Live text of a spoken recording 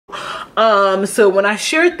So when I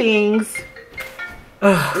share things,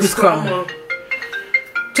 who's calling?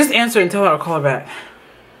 Just answer and tell her I'll call her back.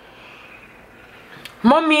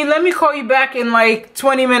 Mommy, let me call you back in like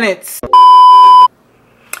 20 minutes.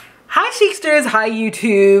 Hi Chicsters, hi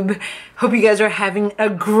YouTube. Hope you guys are having a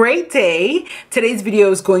great day. Today's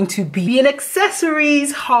video is going to be an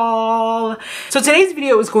accessories haul. So today's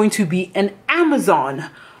video is going to be an Amazon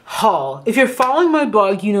haul. If you're following my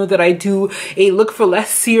blog, you know that I do a look for less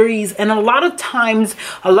series, and a lot of times,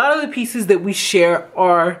 a lot of the pieces that we share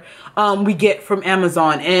are we get from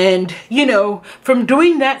Amazon. And you know, from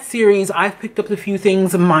doing that series, I've picked up a few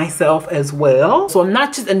things myself as well. So I'm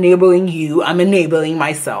not just enabling you, I'm enabling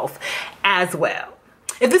myself as well.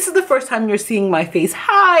 If this is the first time you're seeing my face,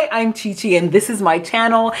 hi, I'm Chi Chi and this is my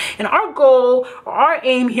channel. And our goal, our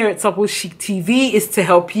aim here at Supple Chic TV is to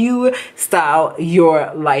help you style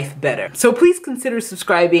your life better. So please consider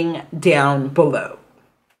subscribing down below.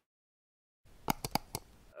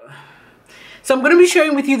 So I'm going to be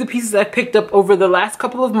sharing with you the pieces I picked up over the last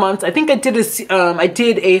couple of months. I think I did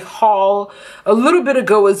a haul a little bit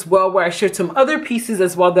ago as well, where I shared some other pieces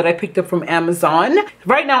as well that I picked up from Amazon.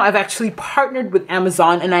 Right now I've actually partnered with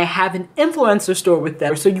Amazon and I have an influencer store with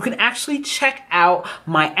them. So you can actually check out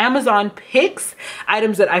my Amazon picks,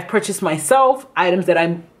 items that I've purchased myself, items that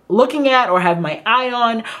I'm looking at or have my eye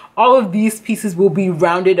on. All of these pieces will be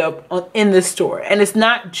rounded up in the store. And it's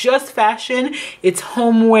not just fashion, it's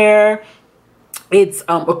homeware. It's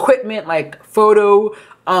equipment like photo,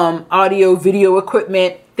 audio, video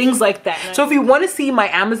equipment, things like that. So if you want to see my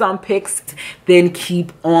Amazon picks, then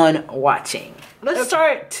keep on watching. Let's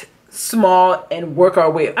start small and work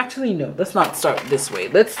our way. Actually, no, let's not start this way.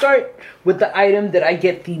 Let's start with the item that I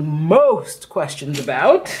get the most questions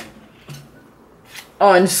about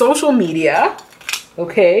on social media.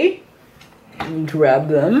 Okay, let me grab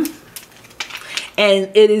them.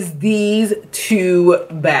 And it is these two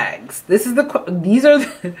bags. These are the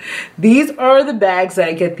bags that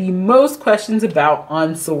I get the most questions about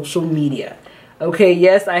on social media. Okay,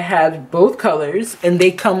 yes, I have both colors, and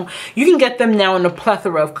they come, you can get them now in a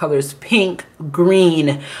plethora of colors: pink,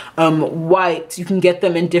 green, white. You can get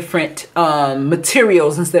them in different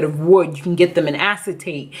materials instead of wood. You can get them in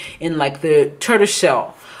acetate, in like the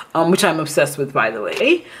tortoiseshell, which I'm obsessed with, by the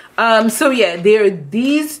way. So yeah, there are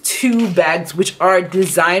these two bags, which are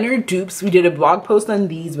designer dupes. We did a blog post on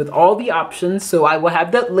these with all the options, so I will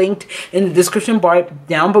have that linked in the description bar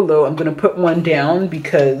down below. I'm gonna put one down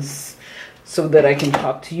so that I can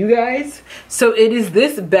talk to you guys. So it is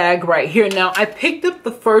this bag right here. Now I picked up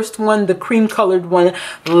the first one, the cream colored one,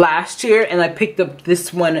 last year, and I picked up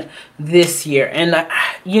this one this year. And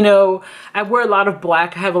you know, I wear a lot of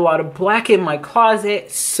black. I have a lot of black in my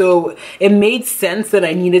closet, so it made sense that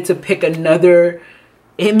I needed to pick another.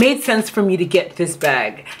 It made sense for me to get this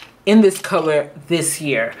bag in this color this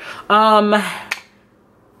year.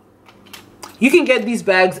 You can get these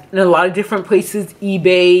bags in a lot of different places: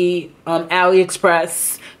 eBay,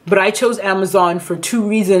 AliExpress, but I chose Amazon for two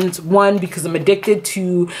reasons. One, because I'm addicted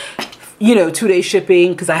to, you know, 2-day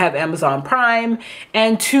shipping because I have Amazon Prime,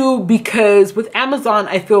 and two, because with Amazon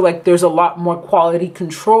I feel like there's a lot more quality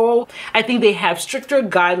control. I think they have stricter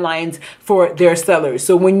guidelines for their sellers.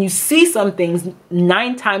 So when you see some things,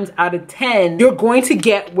 9 times out of 10, you're going to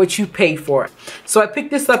get what you pay for. So I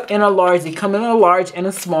picked this up in a large. They come in a large and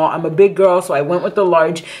a small. I'm a big girl, so I went with the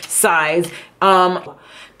large size.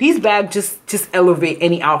 These bags just elevate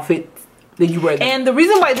any outfit that you wear them. And the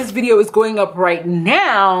reason why this video is going up right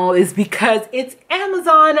now is because it's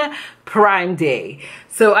Amazon Prime Day.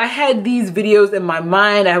 So I had these videos in my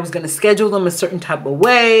mind. I was going to schedule them a certain type of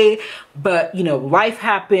way, but you know, life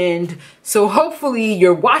happened. So hopefully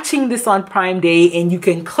you're watching this on Prime Day and you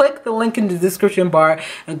can click the link in the description bar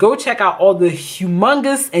and go check out all the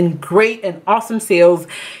humongous and great and awesome sales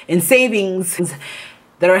and savings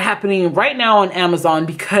that are happening right now on Amazon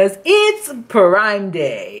because it's Prime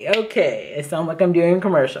Day. Okay, it sounds like I'm doing a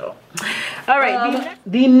commercial. All right,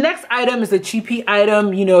 the next item is a cheapy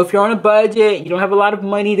item. You know, if you're on a budget, you don't have a lot of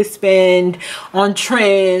money to spend on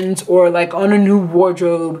trends or like on a new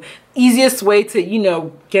wardrobe, easiest way to, you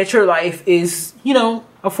know, get your life is, you know,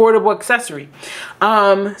 affordable accessory.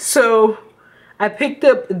 So I picked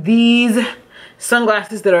up these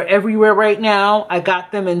sunglasses that are everywhere right now. I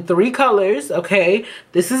got them in 3 colors. Okay,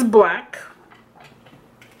 this is black.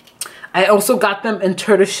 I also got them in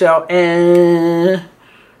tortoiseshell, and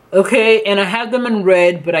okay, and I have them in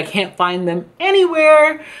red, but I can't find them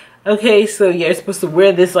anywhere. Okay, so yeah, you're supposed to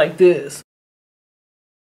wear this like this.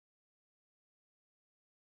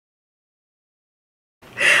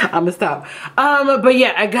 I'm gonna stop. But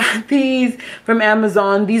yeah, I got these from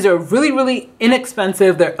Amazon. These are really, really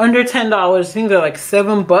inexpensive. They're under $10. I think they're like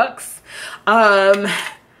 $7.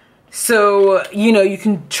 So, you know, you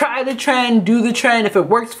can try the trend, do the trend. If it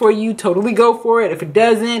works for you, totally go for it. If it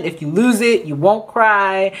doesn't, if you lose it, you won't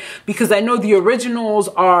cry. Because I know the originals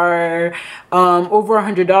are over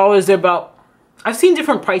 $100. They're about, I've seen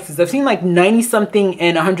different prices. I've seen like 90 something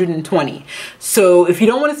and 120. So if you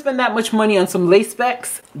don't want to spend that much money on some lace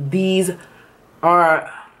specs, these are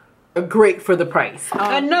great for the price.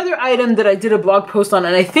 Another item that I did a blog post on,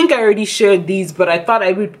 and I think I already shared these, but I thought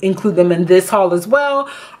I would include them in this haul as well,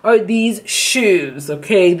 are these shoes.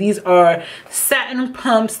 Okay, these are satin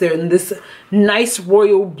pumps. They're in this nice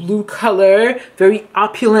royal blue color, very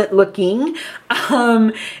opulent looking,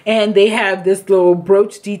 and they have this little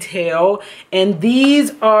brooch detail, and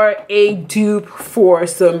these are a dupe for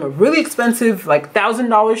some really expensive, like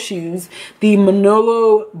 $1,000 shoes, the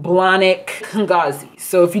Manolo Blahnik Kangazi.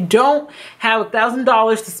 So if you don't have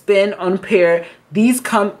 $1,000 to spend on a pair, these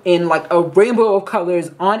come in like a rainbow of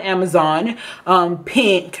colors on Amazon.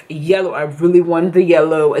 Pink, yellow. I really wanted the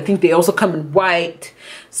yellow. I think they also come in white.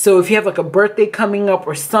 So if you have like a birthday coming up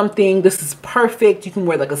or something, this is perfect. You can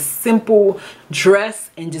wear like a simple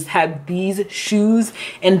dress and just have these shoes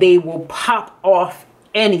and they will pop off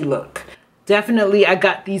any look. Definitely, I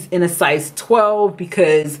got these in a size 12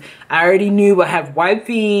 because I already knew I have wide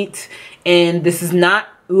feet and this is not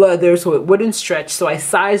leather, so it wouldn't stretch. So I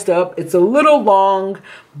sized up. It's a little long,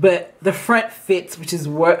 but the front fits, which is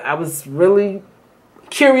what I was really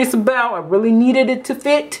curious about. I really needed it to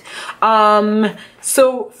fit.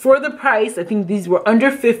 So for the price, I think these were under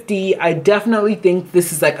 50. I definitely think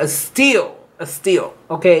this is like a steal,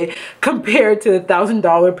 okay, compared to the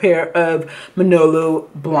 $1,000 pair of Manolo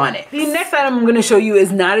Blahnik. The next item I'm going to show you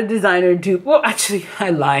is not a designer dupe. Well, actually,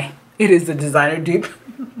 I lie. It is a designer dupe.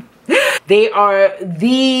 They are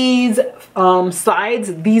these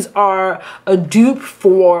slides. These are a dupe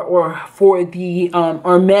for the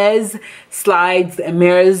Hermes slides, the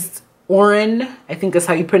Hermes Oren, I think that's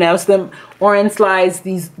how you pronounce them. Oren slides.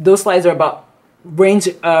 Those slides are about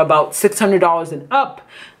 $600 and up.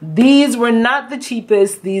 These were not the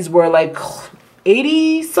cheapest. These were like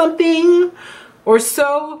 80 something or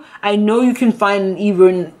so. I know you can find an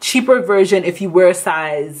even cheaper version if you wear a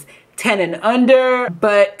size 10 and under,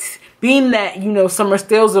 but being that, you know, summer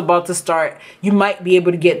sales are about to start, you might be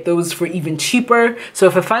able to get those for even cheaper. So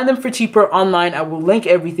if I find them for cheaper online, I will link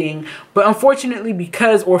everything. But unfortunately,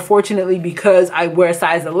 fortunately, because I wear a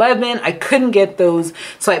size 11, I couldn't get those.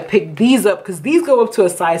 So I picked these up because these go up to a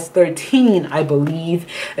size 13, I believe.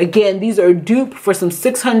 Again, these are dupe for some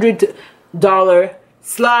 $600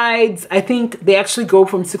 slides. I think they actually go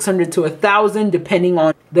from 600 to 1,000 depending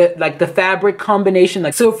on the fabric combination.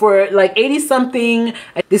 Like, so for like 80 something,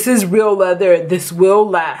 this is real leather. This will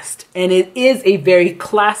last, and it is a very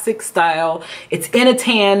classic style. It's in a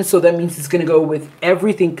tan, so that means it's gonna go with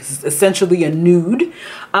everything because it's essentially a nude.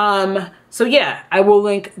 So yeah, I will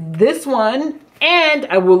link this one, and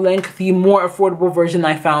I will link the more affordable version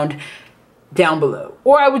I found down below,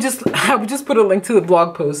 or I would just put a link to the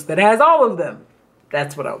blog post that has all of them.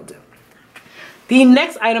 That's what I would do. The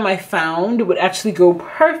next item I found would actually go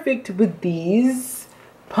perfect with these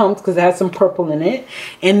pumps because it has some purple in it.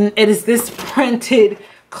 And it is this printed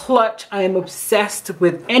clutch. I am obsessed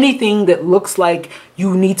with anything that looks like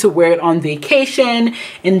you need to wear it on vacation.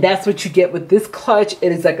 And that's what you get with this clutch.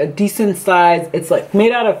 It is like a decent size. It's like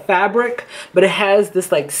made out of fabric, but it has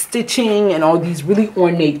this like stitching and all these really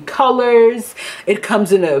ornate colors. It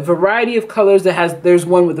comes in a variety of colors. There's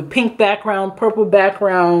one with a pink background, purple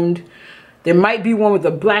background. There might be one with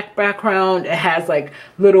a black background. It has like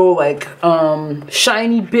little like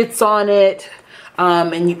shiny bits on it.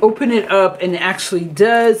 And you open it up and it actually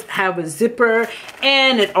does have a zipper,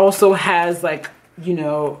 and it also has like, you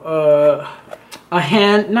know,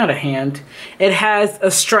 it has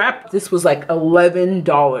a strap. This was like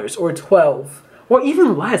 $11 or $12 or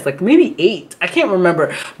even less, like maybe $8. I can't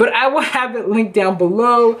remember, but I will have it linked down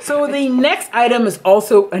below. So the next item is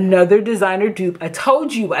also another designer dupe. I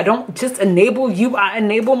told you, I don't just enable you, I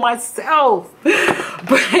enable myself.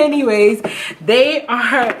 But anyways, they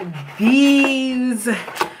are these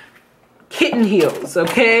kitten heels,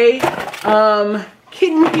 okay?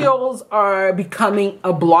 Kitten heels are becoming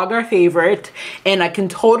a blogger favorite, and I can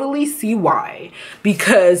totally see why,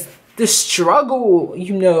 because the struggle,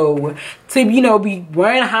 you know, to, you know, be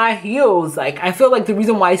wearing high heels. Like, I feel like the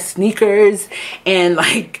reason why sneakers and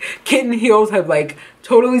like kitten heels have like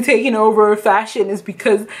totally taken over fashion is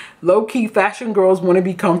because low-key fashion girls want to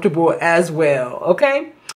be comfortable as well,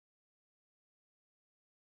 okay?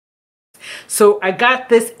 So I got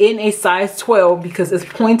this in a size 12 because it's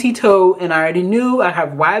pointy toe and I already knew I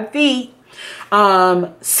have wide feet.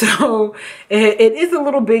 So it is a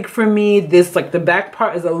little big for me. This, like, the back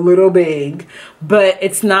part is a little big, but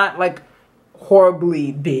it's not like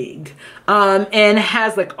horribly big. And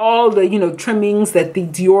has like all the, you know, trimmings that the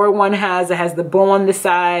Dior one has. It has the bow on the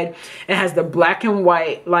side. It has the black and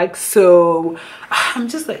white, like so. I'm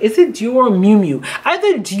just like, is it Dior or Miu Miu?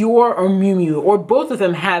 Either Dior or Miu Miu, or both of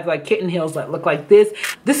them have like kitten heels that look like this.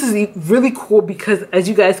 This is really cool because, as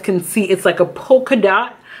you guys can see, it's like a polka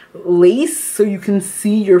dot lace, so you can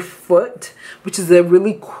see your foot, which is a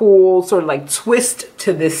really cool sort of like twist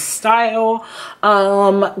to this style.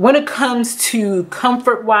 When it comes to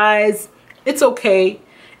comfort wise, it's okay.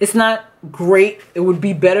 It's not great. It would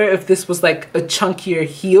be better if this was like a chunkier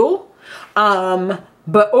heel.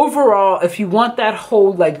 But overall, if you want that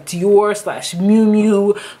whole like Dior / Miu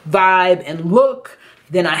Miu vibe and look,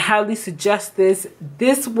 then I highly suggest this.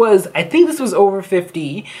 This was, I think this was over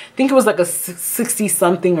 50. I think it was like a 60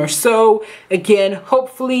 something or so. Again,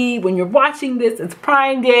 hopefully when you're watching this, it's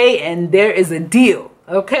Prime Day and there is a deal,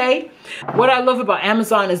 okay? What I love about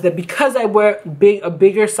Amazon is that because I wear a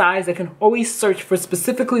bigger size, I can always search for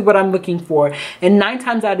specifically what I'm looking for. And 9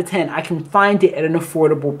 times out of 10, I can find it at an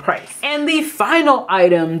affordable price. And the final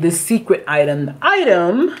item, the secret item,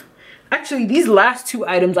 actually, these last 2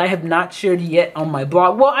 items I have not shared yet on my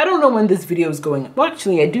blog. Well, I don't know when this video is going up. Well,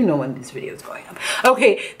 actually, I do know when this video is going up.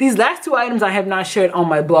 Okay, these last 2 items I have not shared on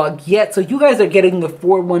my blog yet. So you guys are getting the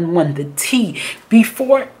 411, the T,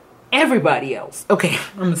 before everybody else. Okay,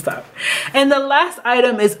 I'm gonna stop. And the last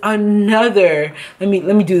item is another, let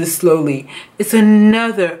me do this slowly. It's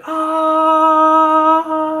another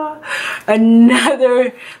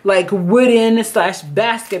like wooden /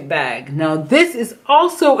 basket bag. Now this is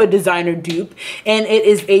also a designer dupe, and it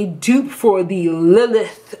is a dupe for the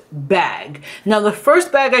Lilith bag. Now the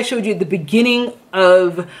first bag I showed you at the beginning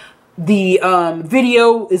of the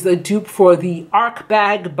video is a dupe for the Arc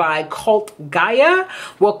bag by Cult Gaia.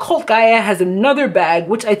 Well, Cult Gaia has another bag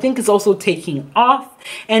which I think is also taking off,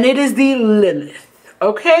 and it is the Lilith.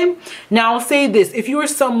 Okay, now I'll say this: if you are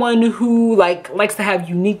someone who likes to have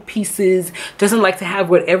unique pieces, doesn't like to have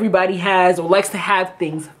what everybody has, or likes to have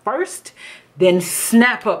things first, then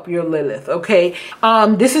snap up your Lilith, okay?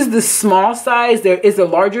 This is the small size. There is a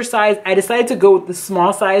larger size. I decided to go with the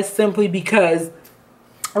small size simply because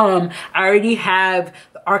I already have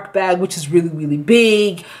the Arc bag, which is really, really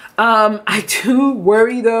big. I do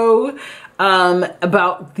worry though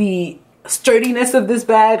about the sturdiness of this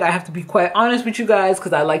bag. I have to be quite honest with you guys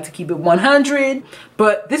because I like to keep it 100.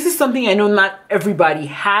 But this is something I know not everybody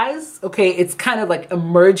has, okay? It's kind of like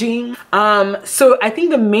emerging. So I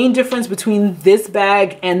think the main difference between this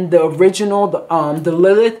bag and the original, the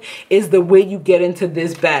Lilith, is the way you get into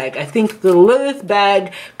this bag. I think the Lilith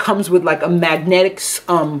bag comes with like a magnetic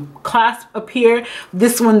clasp up here.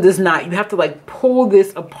 This one does not. You have to like pull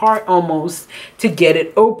this apart almost to get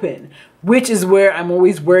it open, which is where I'm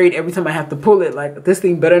always worried every time I have to pull it. Like, this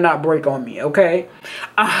thing better not break on me, okay?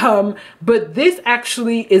 But this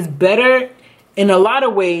actually is better in a lot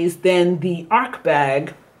of ways than the Arc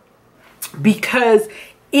bag because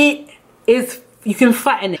it is, you can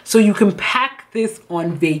flatten it. So you can pack this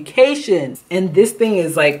on vacation. And this thing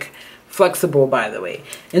is like flexible, by the way.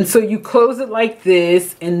 And so you close it like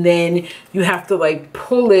this, and then you have to like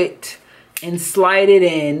pull it and slide it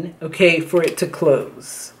in, okay, for it to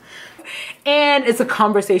close. And it's a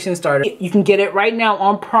conversation starter. You can get it right now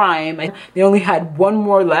on Prime. They only had 1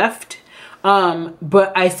 more left,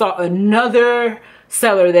 but I saw another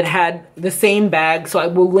seller that had the same bag, so I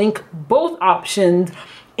will link both options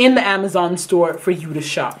in the Amazon store for you to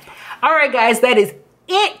shop. All right, guys, that is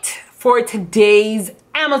it for today's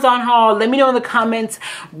Amazon haul. Let me know in the comments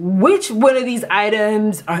which one of these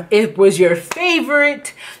items it was your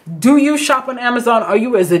favorite. Do you shop on Amazon? Are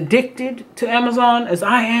you as addicted to Amazon as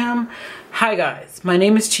I am? Hi guys, my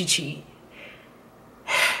name is Chi-Chi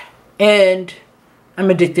and I'm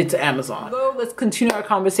addicted to Amazon. So let's continue our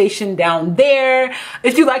conversation down there.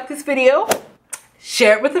 If you like this video,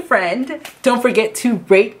 share it with a friend. Don't forget to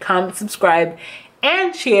rate, comment, subscribe,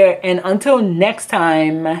 and share. And until next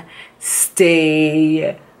time,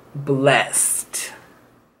 stay blessed.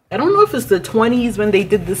 I don't know if it's the 20s when they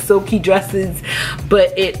did the silky dresses,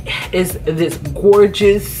 but it is this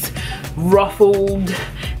gorgeous, ruffled